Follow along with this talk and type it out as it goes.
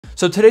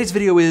So today's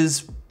video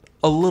is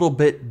a little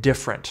bit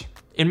different.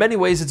 In many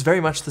ways, it's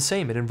very much the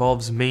same. It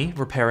involves me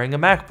repairing a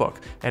MacBook,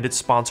 and it's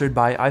sponsored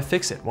by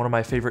iFixit, one of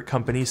my favorite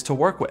companies to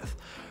work with.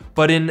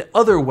 But in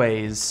other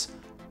ways,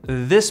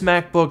 this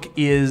MacBook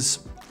is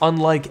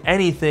unlike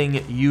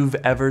anything you've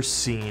ever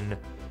seen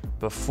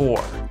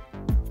before.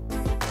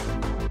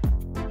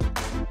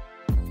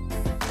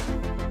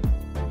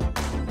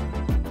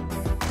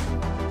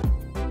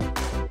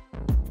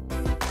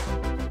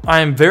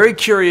 I am very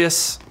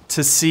curious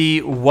to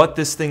see what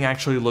this thing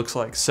actually looks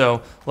like,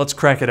 so let's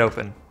crack it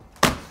open.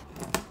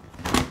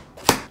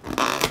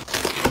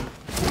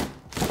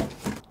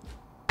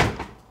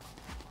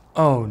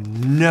 Oh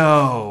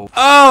no!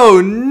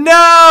 Oh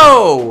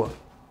no!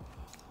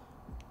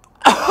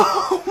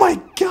 Oh my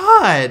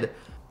god!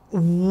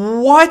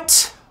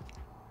 What?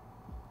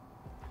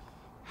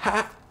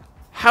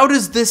 How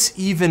does this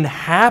even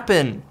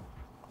happen?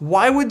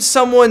 Why would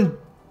someone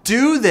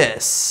do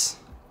this?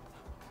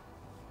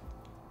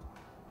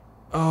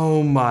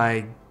 Oh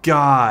my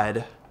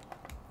god.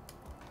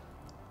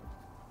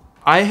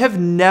 I have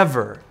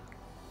never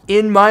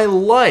in my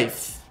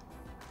life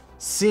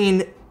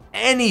seen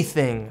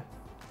anything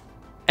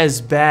as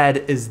bad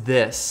as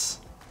this.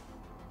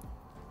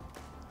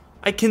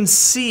 I can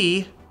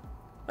see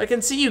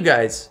you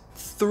guys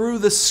through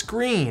the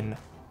screen.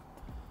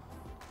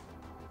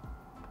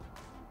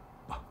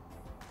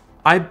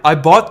 I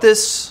bought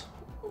this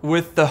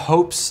with the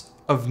hopes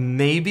of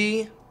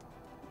maybe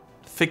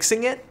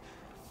fixing it,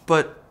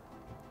 but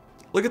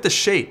look at the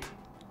shape.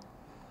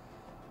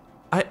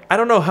 I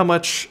don't know how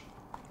much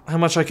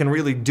I can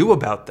really do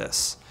about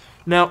this.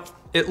 Now,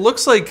 it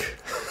looks like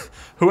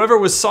whoever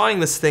was sawing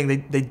this thing,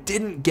 they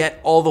didn't get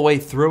all the way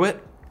through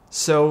it.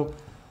 So,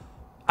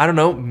 I don't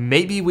know,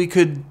 maybe we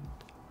could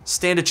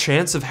stand a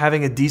chance of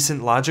having a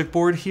decent logic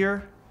board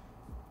here.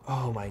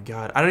 Oh my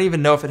god, I don't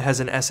even know if it has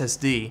an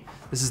SSD.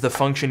 This is the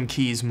Function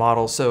Keys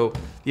model, so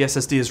the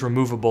SSD is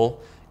removable.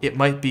 It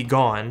might be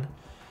gone.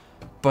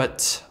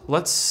 But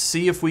let's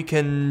see if we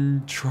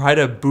can try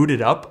to boot it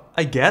up,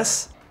 I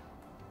guess.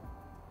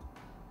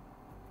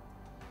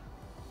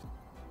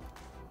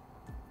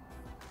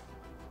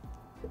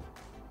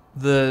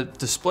 The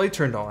display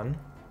turned on.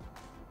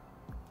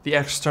 The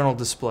external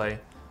display.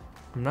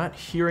 I'm not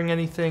hearing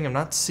anything, I'm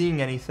not seeing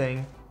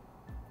anything.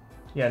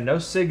 Yeah, no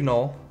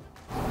signal.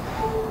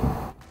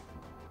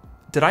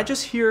 Did I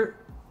just hear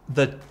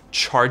the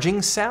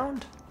charging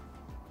sound?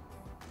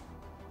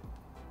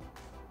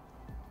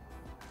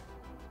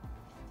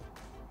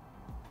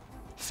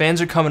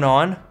 Fans are coming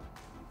on.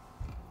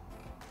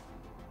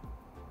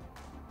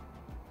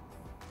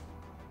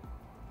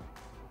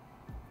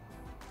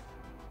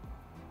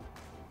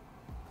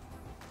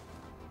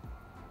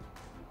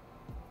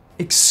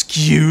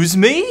 Excuse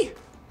me?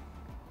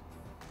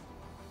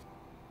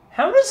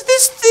 How does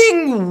this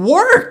thing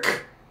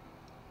work?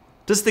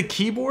 Does the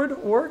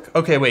keyboard work?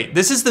 Okay, wait.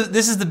 This is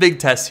the big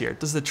test here.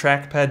 Does the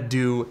trackpad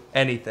do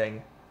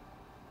anything?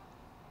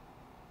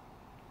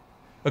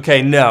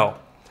 Okay, no.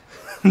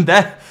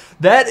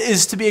 That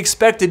is to be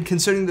expected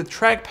considering the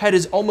trackpad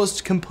is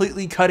almost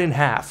completely cut in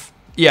half.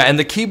 Yeah, and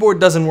the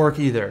keyboard doesn't work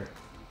either.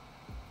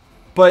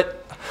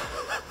 But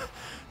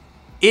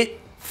it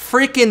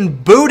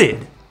freaking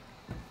booted.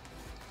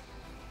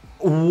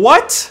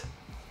 What?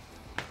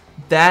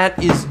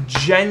 That is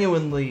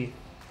genuinely...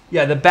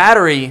 Yeah, the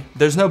battery,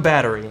 there's no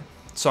battery.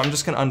 So I'm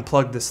just gonna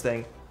unplug this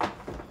thing.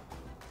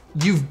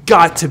 You've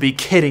got to be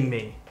kidding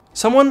me.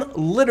 Someone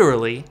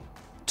literally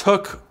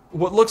took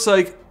what looks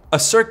like a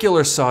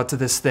circular saw to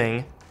this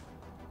thing,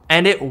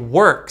 and it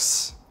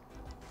works.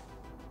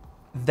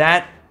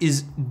 That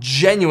is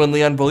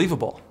genuinely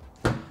unbelievable.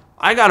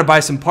 I gotta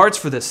buy some parts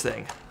for this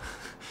thing.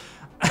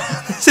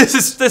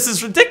 This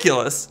is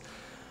ridiculous.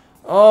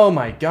 Oh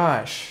my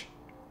gosh.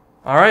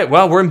 All right,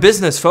 well, we're in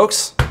business,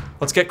 folks.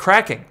 Let's get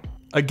cracking.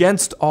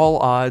 Against all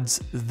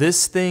odds,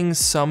 this thing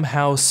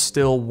somehow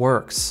still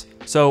works.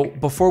 So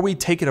before we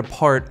take it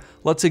apart,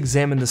 let's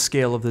examine the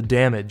scale of the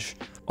damage.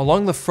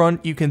 Along the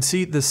front, you can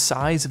see the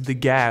size of the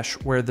gash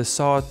where the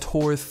saw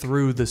tore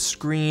through the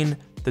screen,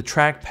 the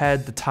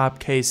trackpad, the top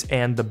case,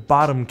 and the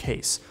bottom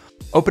case.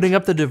 Opening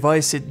up the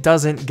device, it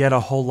doesn't get a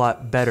whole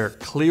lot better.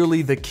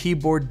 Clearly, the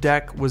keyboard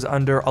deck was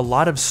under a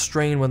lot of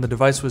strain when the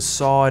device was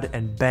sawed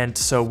and bent,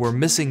 so we're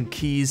missing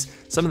keys.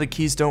 Some of the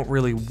keys don't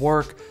really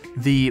work.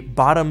 The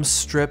bottom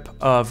strip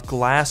of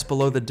glass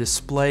below the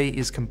display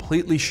is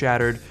completely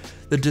shattered.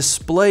 The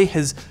display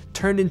has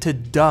turned into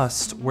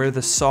dust where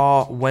the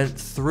saw went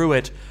through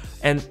it,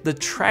 and the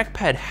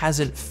trackpad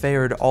hasn't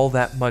fared all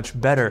that much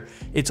better.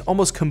 It's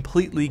almost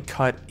completely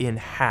cut in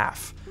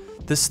half.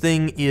 This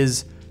thing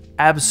is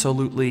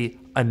absolutely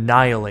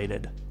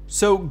annihilated.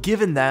 So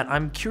given that,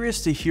 I'm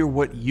curious to hear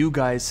what you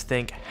guys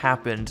think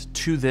happened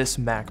to this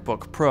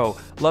MacBook Pro.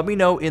 Let me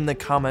know in the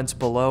comments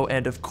below,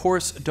 and of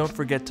course, don't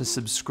forget to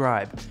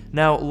subscribe.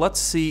 Now,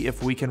 let's see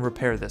if we can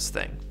repair this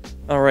thing.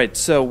 Alright,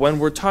 so when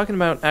we're talking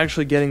about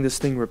actually getting this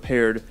thing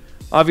repaired,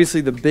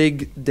 obviously the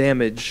big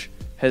damage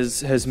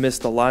has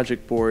missed the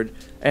logic board,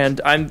 and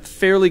I'm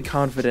fairly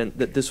confident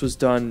that this was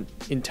done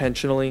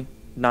intentionally,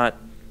 not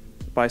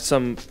by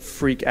some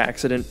freak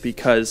accident,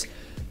 because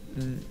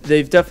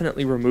they've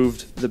definitely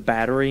removed the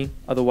battery.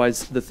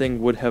 Otherwise, the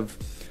thing would have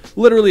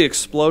literally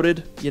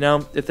exploded, you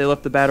know, if they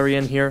left the battery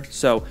in here.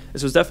 So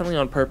this was definitely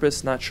on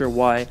purpose, not sure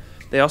why.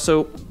 They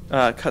also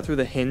cut through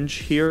the hinge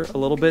here a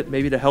little bit,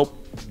 maybe to help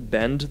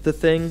bend the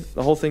thing.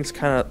 The whole thing's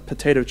kind of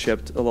potato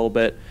chipped a little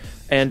bit,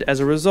 and as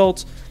a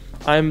result,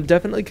 I'm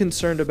definitely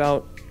concerned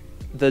about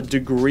the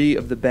degree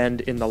of the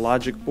bend in the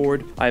logic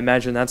board. I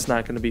imagine that's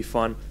not going to be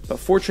fun, but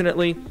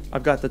fortunately,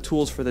 I've got the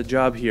tools for the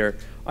job here.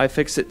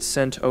 iFixit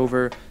sent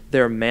over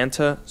their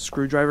Manta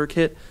screwdriver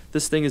kit.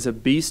 This thing is a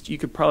beast. You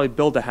could probably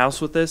build a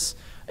house with this.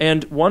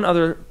 And one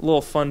other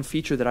little fun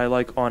feature that I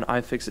like on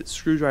iFixit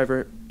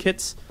screwdriver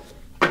kits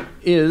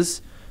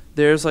is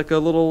there's like a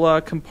little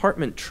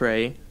compartment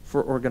tray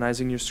for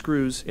organizing your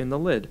screws in the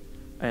lid.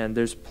 And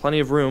there's plenty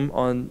of room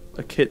on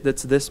a kit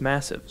that's this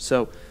massive.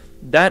 So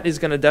that is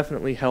going to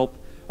definitely help.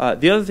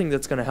 The other thing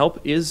that's going to help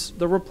is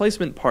the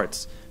replacement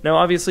parts. Now,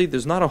 obviously,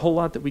 there's not a whole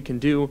lot that we can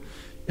do.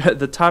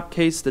 The top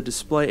case, the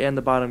display, and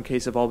the bottom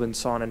case have all been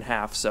sawn in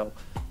half, so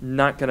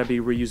not going to be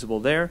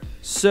reusable there.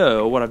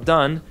 So what I've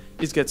done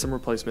is get some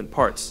replacement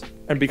parts.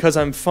 And because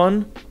I'm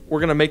fun, we're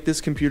going to make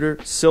this computer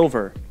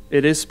silver.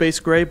 It is space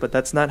gray, but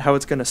that's not how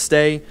it's going to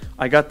stay.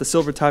 I got the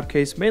silver top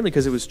case mainly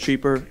because it was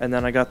cheaper, and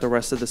then I got the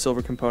rest of the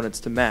silver components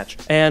to match.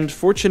 And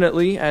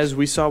fortunately, as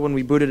we saw when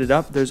we booted it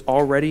up, there's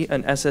already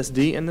an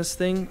SSD in this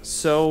thing,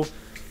 so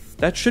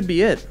that should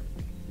be it.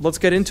 Let's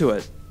get into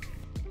it.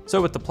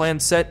 So with the plan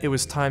set, it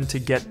was time to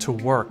get to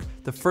work.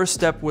 The first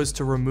step was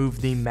to remove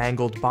the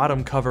mangled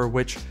bottom cover,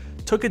 which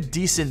took a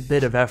decent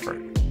bit of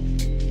effort.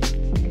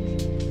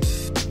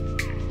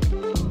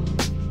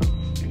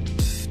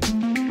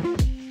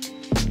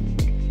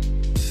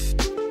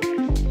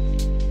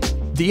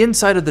 The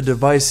inside of the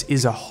device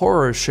is a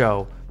horror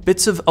show.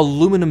 Bits of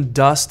aluminum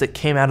dust that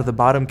came out of the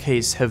bottom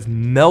case have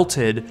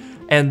melted,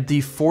 and the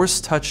Force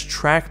Touch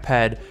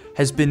trackpad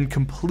has been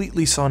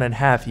completely sawn in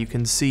half. You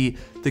can see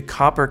the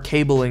copper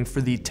cabling for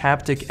the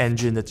Taptic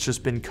engine that's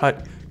just been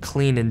cut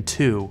clean in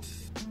two.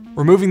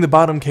 Removing the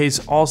bottom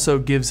case also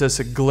gives us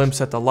a glimpse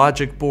at the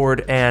logic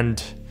board,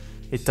 and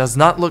it does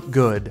not look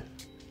good.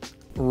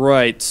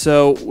 Right,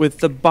 so with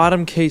the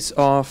bottom case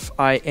off,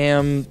 I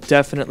am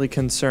definitely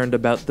concerned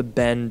about the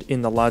bend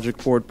in the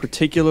logic board,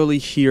 particularly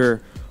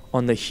here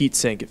on the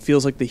heatsink. It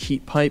feels like the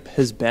heat pipe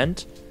has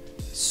bent,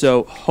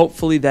 so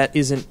hopefully that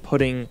isn't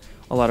putting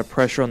a lot of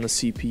pressure on the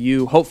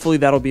CPU. Hopefully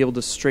that'll be able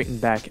to straighten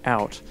back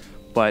out,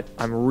 but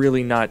I'm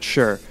really not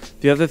sure.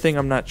 The other thing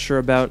I'm not sure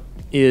about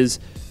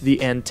is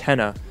the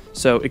antenna.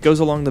 So it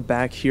goes along the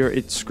back here,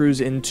 it screws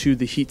into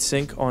the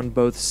heatsink on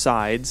both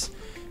sides,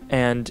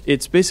 and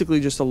it's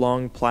basically just a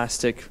long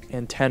plastic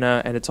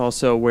antenna, and it's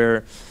also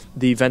where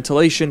the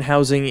ventilation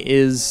housing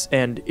is,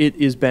 and it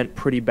is bent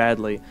pretty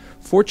badly.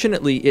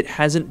 Fortunately, it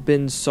hasn't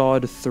been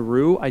sawed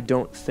through, I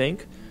don't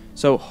think,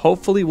 so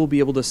hopefully we'll be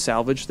able to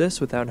salvage this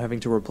without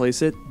having to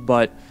replace it,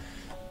 but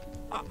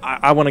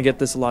I want to get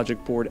this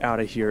logic board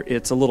out of here.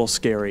 It's a little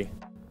scary.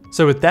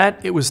 So with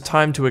that, it was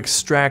time to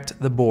extract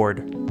the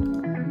board.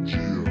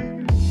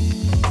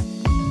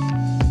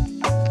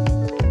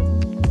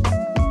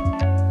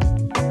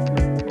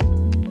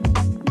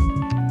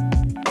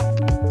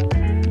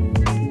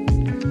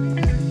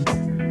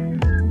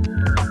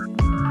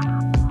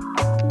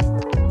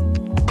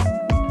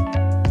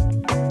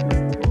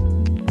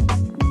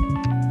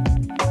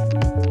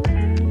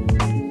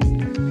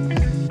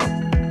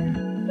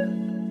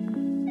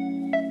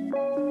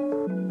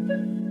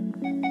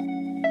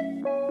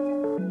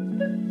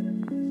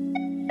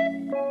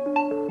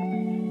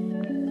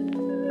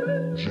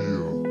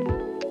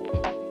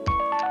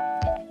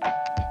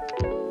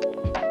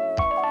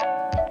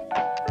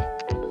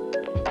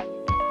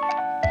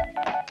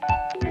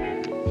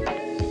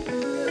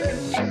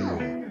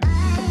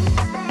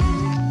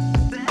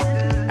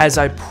 As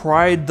I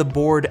pried the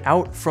board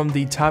out from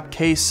the top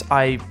case,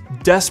 I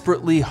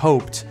desperately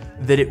hoped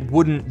that it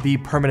wouldn't be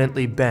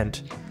permanently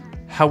bent.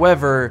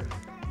 However,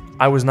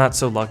 I was not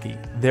so lucky.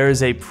 There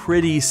is a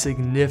pretty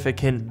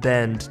significant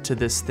bend to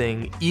this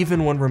thing,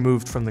 even when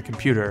removed from the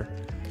computer.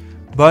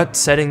 But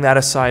setting that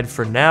aside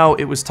for now,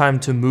 it was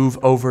time to move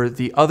over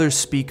the other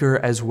speaker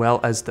as well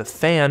as the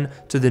fan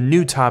to the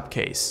new top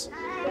case.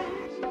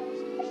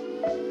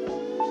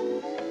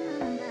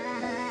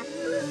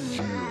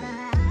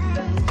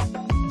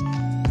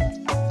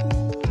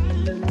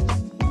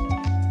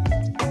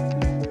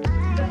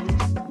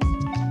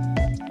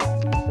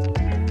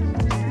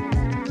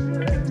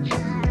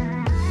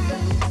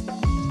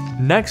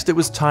 Next, it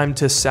was time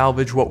to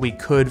salvage what we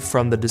could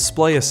from the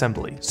display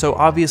assembly. So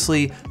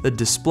obviously, the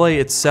display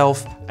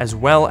itself, as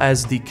well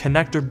as the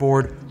connector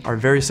board, are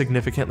very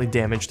significantly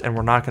damaged, and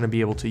we're not going to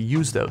be able to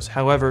use those.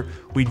 However,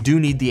 we do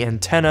need the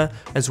antenna,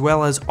 as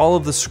well as all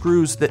of the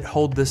screws that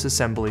hold this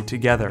assembly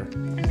together.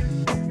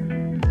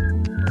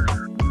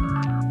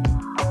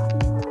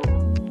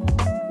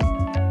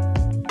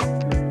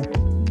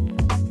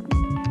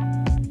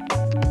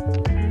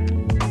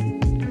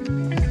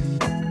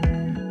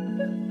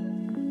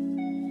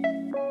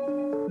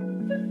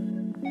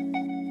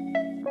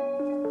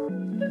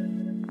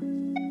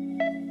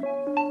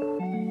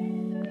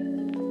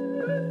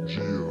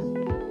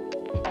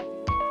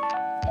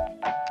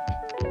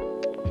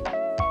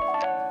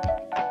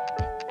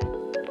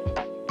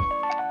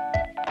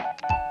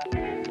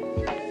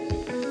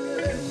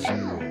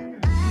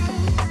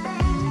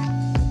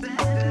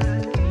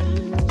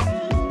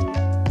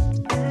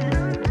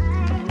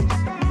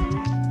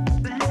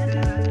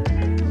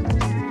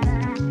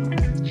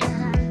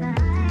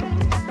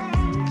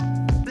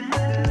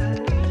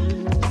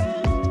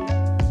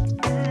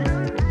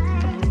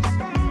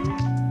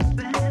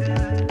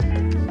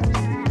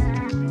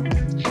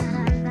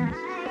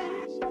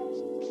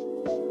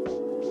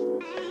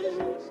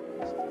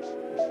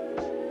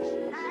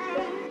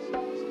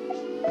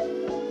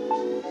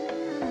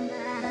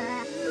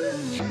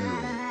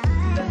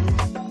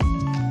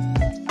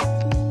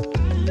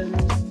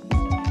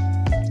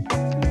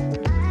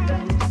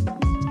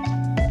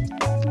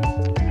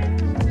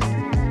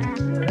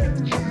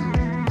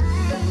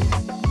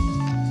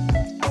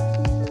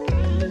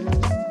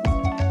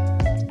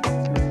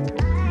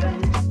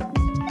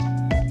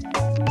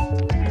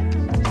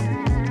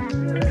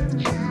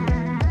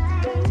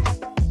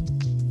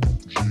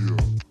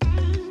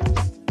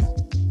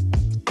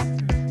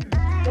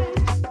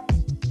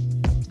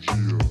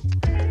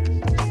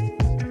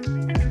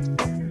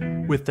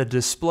 With the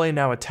display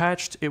now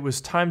attached, it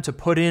was time to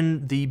put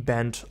in the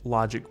bent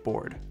logic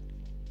board.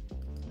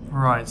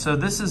 Right, so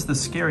this is the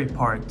scary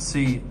part.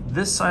 See,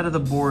 this side of the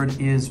board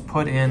is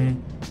put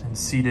in and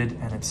seated,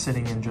 and it's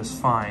sitting in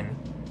just fine.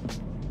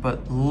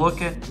 But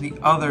look at the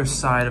other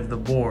side of the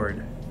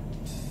board.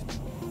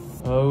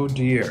 Oh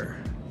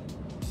dear.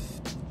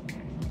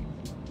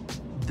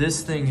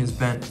 This thing is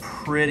bent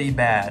pretty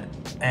bad,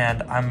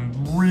 and I'm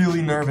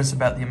really nervous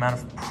about the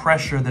amount of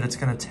pressure that it's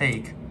gonna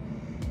take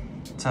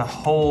to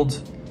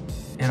hold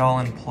it all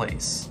in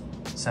place.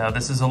 So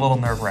this is a little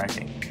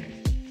nerve-wracking.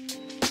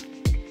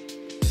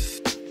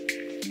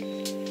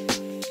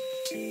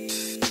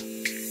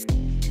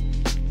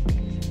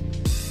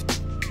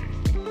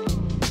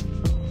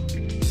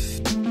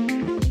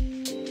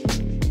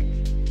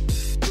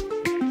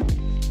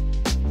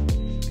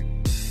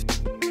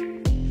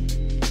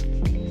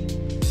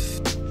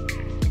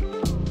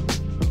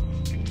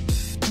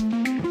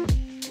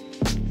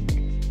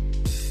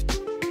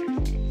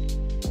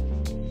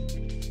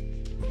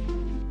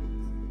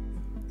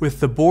 With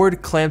the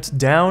board clamped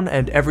down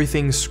and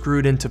everything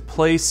screwed into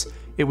place,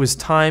 it was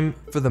time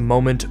for the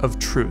moment of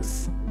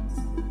truth.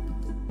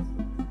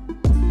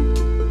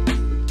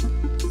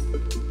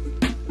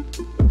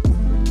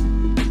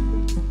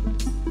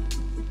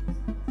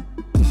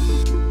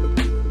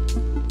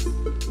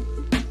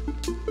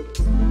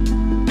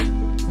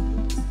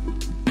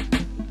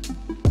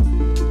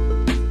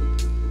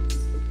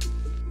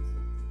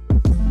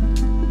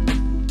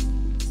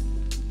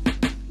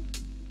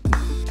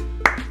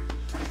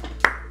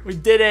 We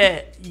did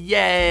it!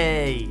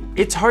 Yay!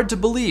 It's hard to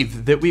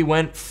believe that we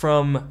went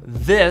from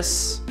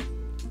this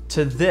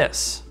to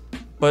this,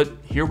 but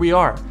here we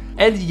are.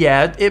 And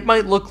yeah, it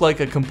might look like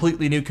a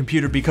completely new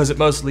computer because it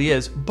mostly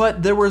is,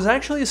 but there was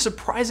actually a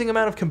surprising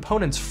amount of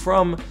components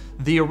from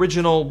the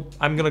original,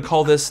 I'm gonna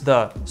call this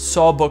the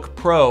MacBook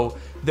Pro,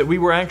 that we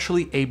were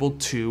actually able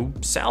to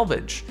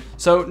salvage.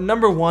 So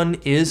number one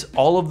is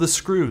all of the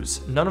screws.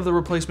 None of the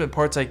replacement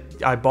parts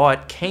I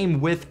bought came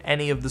with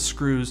any of the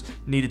screws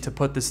needed to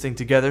put this thing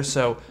together,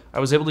 so I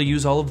was able to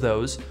use all of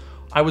those.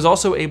 I was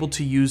also able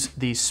to use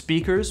the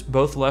speakers,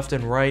 both left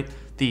and right,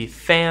 the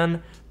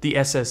fan, the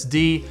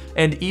SSD,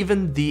 and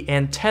even the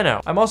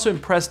antenna. I'm also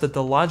impressed that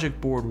the logic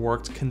board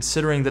worked,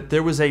 considering that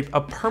there was a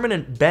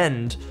permanent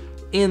bend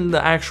in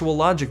the actual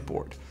logic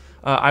board.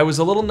 I was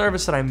a little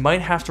nervous that I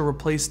might have to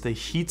replace the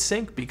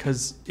heatsink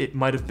because it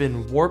might have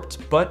been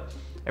warped, but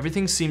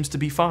everything seems to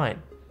be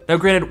fine. Now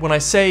granted, when I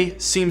say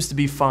seems to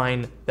be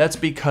fine, that's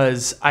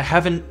because I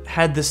haven't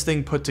had this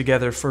thing put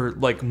together for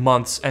like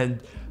months,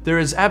 and there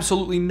is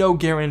absolutely no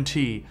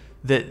guarantee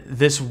that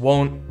this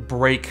won't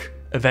break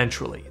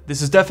eventually.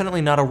 This is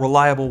definitely not a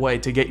reliable way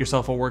to get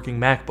yourself a working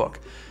MacBook.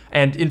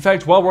 And in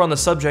fact, while we're on the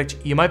subject,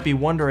 you might be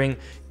wondering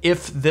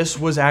if this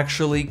was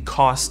actually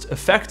cost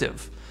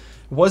effective.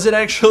 Was it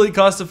actually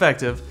cost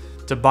effective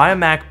to buy a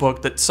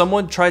MacBook that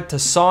someone tried to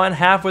saw in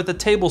half with a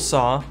table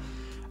saw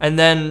and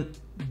then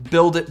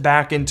build it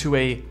back into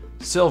a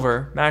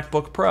silver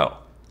MacBook Pro?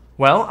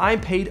 Well, I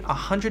paid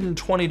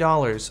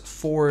 $120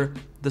 for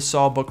the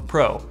MacBook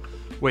Pro,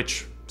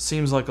 which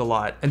seems like a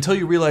lot, until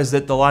you realize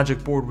that the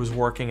logic board was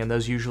working, and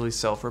those usually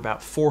sell for about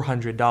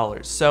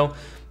 $400. So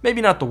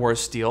maybe not the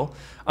worst deal.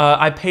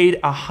 I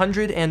paid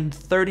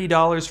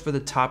 $130 for the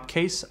top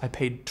case, I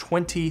paid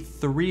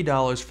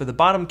 $23 for the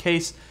bottom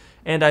case,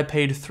 and I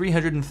paid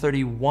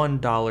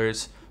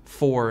 $331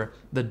 for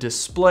the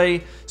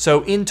display.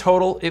 So in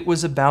total, it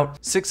was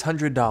about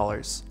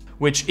 $600,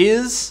 which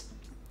is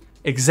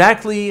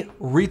exactly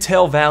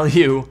retail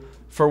value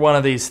for one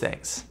of these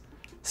things.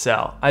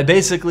 So I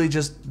basically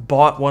just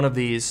bought one of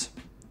these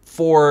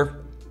for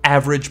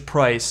average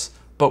price,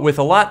 but with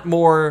a lot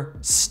more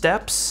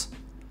steps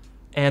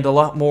and a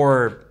lot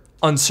more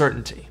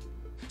uncertainty.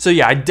 So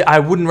yeah, I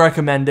wouldn't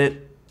recommend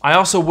it. I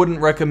also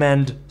wouldn't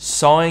recommend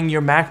sawing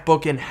your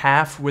MacBook in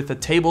half with a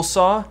table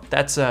saw.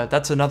 That's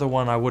another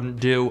one I wouldn't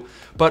do.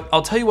 But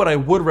I'll tell you what I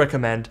would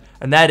recommend,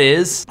 and that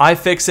is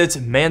iFixit's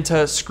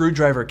Manta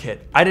screwdriver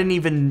kit. I didn't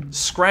even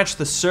scratch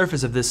the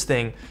surface of this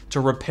thing to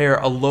repair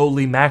a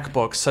lowly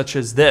MacBook such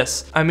as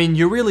this. I mean,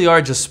 you really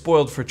are just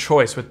spoiled for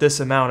choice with this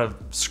amount of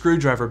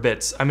screwdriver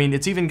bits. I mean,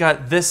 it's even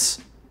got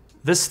this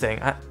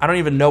thing. I don't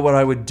even know what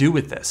I would do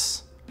with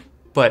this,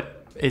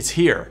 but it's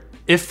here.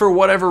 If for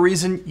whatever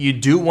reason you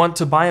do want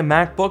to buy a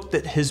MacBook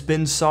that has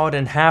been sawed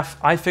in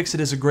half, iFixit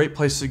is a great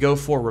place to go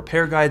for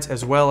repair guides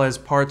as well as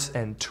parts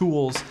and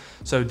tools.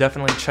 So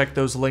definitely check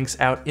those links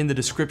out in the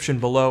description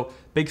below.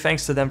 Big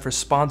thanks to them for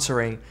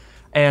sponsoring.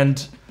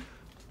 And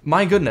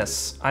my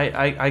goodness,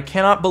 I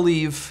cannot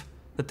believe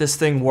that this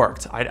thing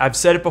worked. I've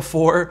said it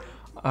before,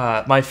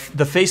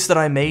 the face that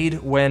I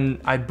made when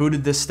I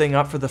booted this thing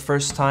up for the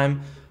first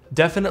time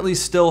definitely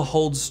still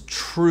holds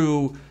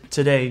true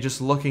today,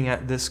 just looking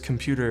at this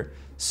computer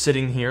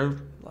sitting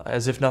here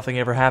as if nothing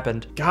ever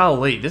happened.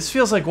 Golly, this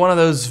feels like one of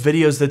those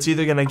videos that's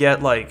either gonna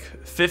get like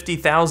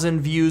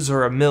 50,000 views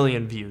or 1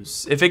 million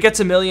views. If it gets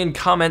 1 million,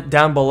 comment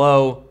down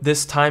below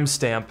this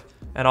timestamp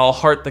and I'll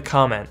heart the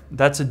comment.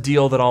 That's a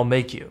deal that I'll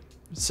make you.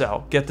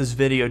 So get this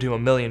video to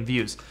 1 million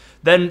views.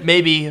 Then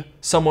maybe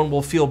someone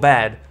will feel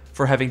bad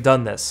for having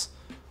done this.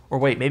 Or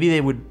wait, maybe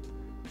they would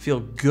feel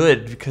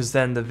good because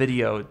then the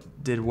video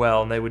did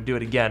well and they would do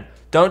it again.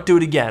 Don't do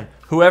it again.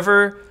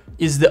 Whoever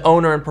is the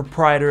owner and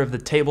proprietor of the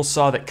table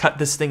saw that cut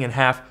this thing in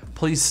half,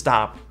 please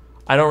stop.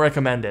 I don't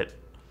recommend it.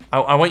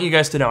 I want you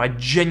guys to know, I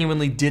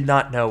genuinely did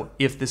not know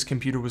if this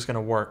computer was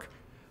gonna work.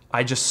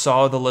 I just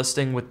saw the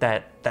listing with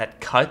that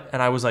cut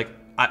and I was like,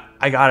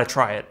 I gotta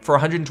try it. For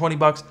 120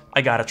 bucks,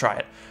 I gotta try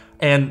it.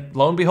 And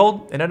lo and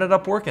behold, it ended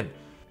up working.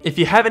 If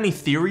you have any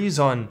theories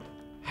on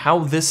how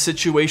this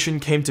situation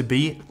came to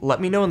be,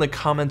 let me know in the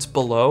comments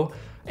below.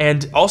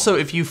 And also,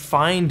 if you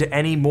find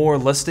any more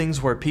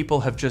listings where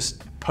people have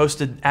just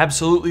posted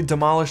absolutely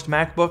demolished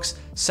MacBooks,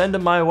 send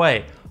them my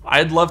way.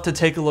 I'd love to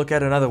take a look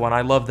at another one.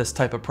 I love this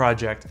type of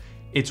project.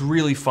 It's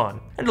really fun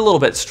and a little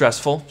bit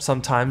stressful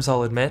sometimes,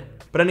 I'll admit.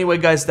 But anyway,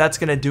 guys, that's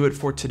gonna do it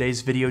for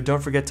today's video.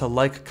 Don't forget to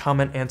like,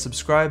 comment, and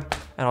subscribe,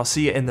 and I'll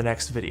see you in the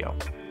next video.